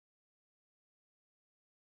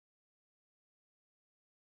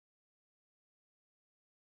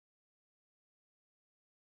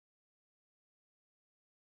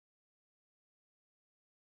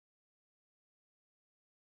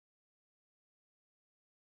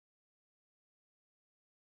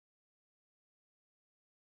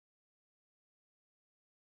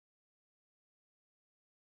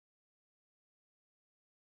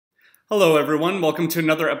Hello everyone, welcome to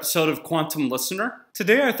another episode of Quantum Listener.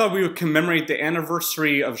 Today I thought we would commemorate the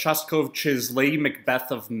anniversary of Shostakovich's Lady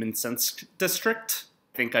Macbeth of Minsk District.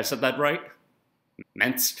 I think I said that right?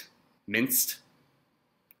 Minsk?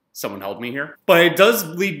 Someone help me here. But it does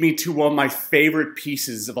lead me to one of my favorite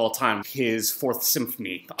pieces of all time, his Fourth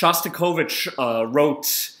Symphony. Shostakovich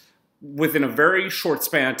wrote, within a very short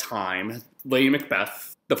span of time, Lady Macbeth,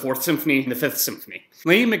 the Fourth Symphony, and the Fifth Symphony.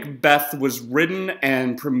 Lady Macbeth was written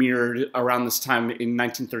and premiered around this time in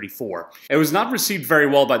 1934. It was not received very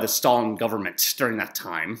well by the Stalin government during that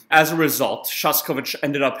time. As a result, Shostakovich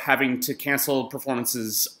ended up having to cancel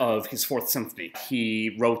performances of his Fourth Symphony.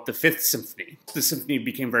 He wrote the Fifth Symphony. The symphony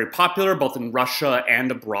became very popular both in Russia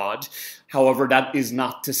and abroad. However, that is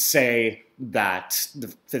not to say that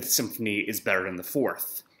the Fifth Symphony is better than the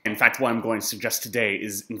Fourth. In fact, what I'm going to suggest today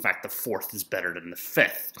is, in fact, the Fourth is better than the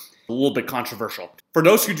Fifth. A little bit controversial. For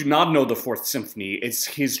those who do not know the Fourth Symphony, it's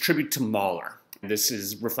his tribute to Mahler. This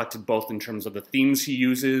is reflected both in terms of the themes he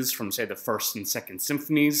uses from, say, the First and Second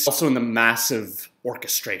Symphonies, also in the massive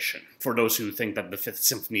orchestration. For those who think that the Fifth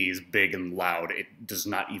Symphony is big and loud, it does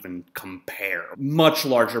not even compare. Much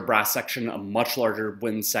larger brass section, a much larger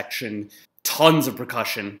wind section, tons of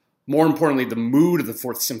percussion. More importantly, the mood of the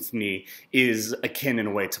Fourth Symphony is akin in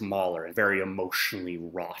a way to Mahler, very emotionally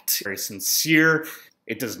wrought, very sincere.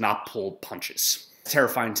 It does not pull punches.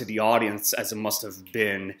 Terrifying to the audience, as it must have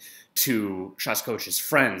been to Shostakovich's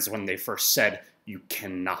friends when they first said, "You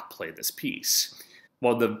cannot play this piece."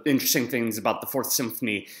 Well, the interesting things about the Fourth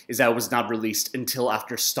Symphony is that it was not released until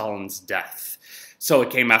after Stalin's death. So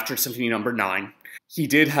it came after Symphony No. 9. He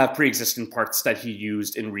did have pre-existing parts that he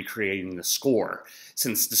used in recreating the score,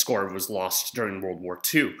 since the score was lost during World War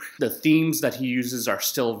II. The themes that he uses are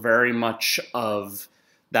still very much of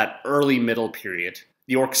that early middle period.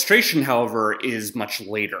 The orchestration, however, is much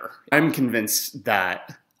later. I'm convinced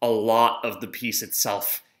that a lot of the piece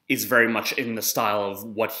itself is very much in the style of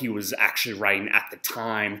what he was actually writing at the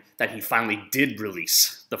time that he finally did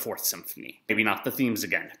release the Fourth Symphony. Maybe not the themes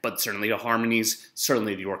again, but certainly the harmonies,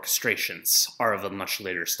 certainly the orchestrations are of a much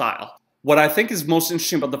later style. What I think is most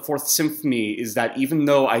interesting about the Fourth Symphony is that even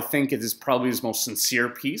though I think it is probably his most sincere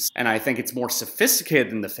piece, and I think it's more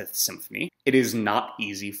sophisticated than the Fifth Symphony, it is not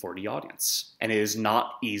easy for the audience, and it is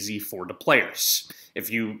not easy for the players.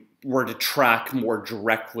 If you were to track more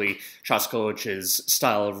directly Shostakovich's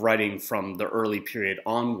style of writing from the early period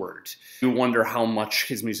onward, you wonder how much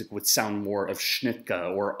his music would sound more of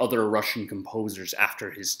Schnittke or other Russian composers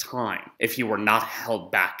after his time, if he were not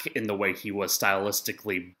held back in the way he was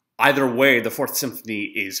stylistically. Either way, the Fourth Symphony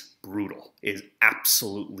is brutal. It is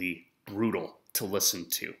absolutely brutal to listen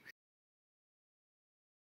to.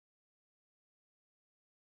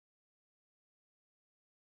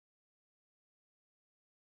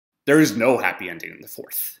 There is no happy ending in the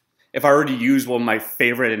Fourth. If I were to use one of my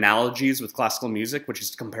favorite analogies with classical music, which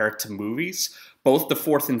is to compare it to movies, both the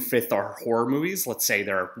Fourth and Fifth are horror movies. Let's say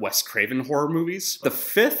they're Wes Craven horror movies. The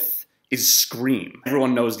Fifth is Scream.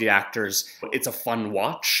 Everyone knows the actors. It's a fun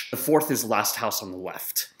watch. The Fourth is Last House on the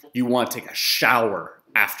Left. You want to take a shower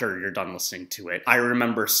after you're done listening to it. I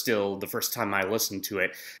remember still the first time I listened to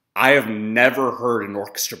it, I have never heard an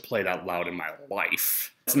orchestra play that loud in my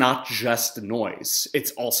life. It's not just the noise.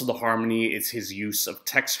 It's also the harmony. It's his use of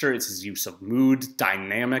texture. It's his use of mood,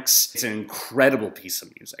 dynamics. It's an incredible piece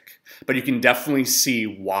of music. But you can definitely see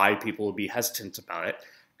why people would be hesitant about it,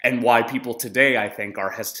 and why people today, I think, are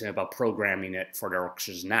hesitant about programming it for their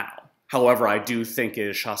orchestras now. However, I do think it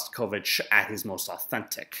is Shostakovich at his most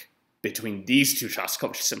authentic. Between these two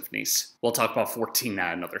Shostakovich symphonies. We'll talk about 14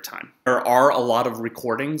 at another time. There are a lot of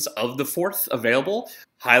recordings of the Fourth available.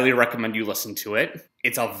 Highly recommend you listen to it.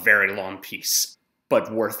 It's a very long piece,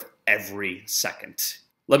 but worth every second.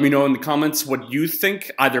 Let me know in the comments what you think,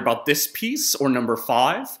 either about this piece or number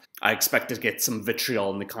 5. I expect to get some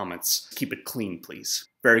vitriol in the comments. Keep it clean, please.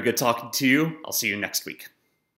 Very good talking to you. I'll see you next week.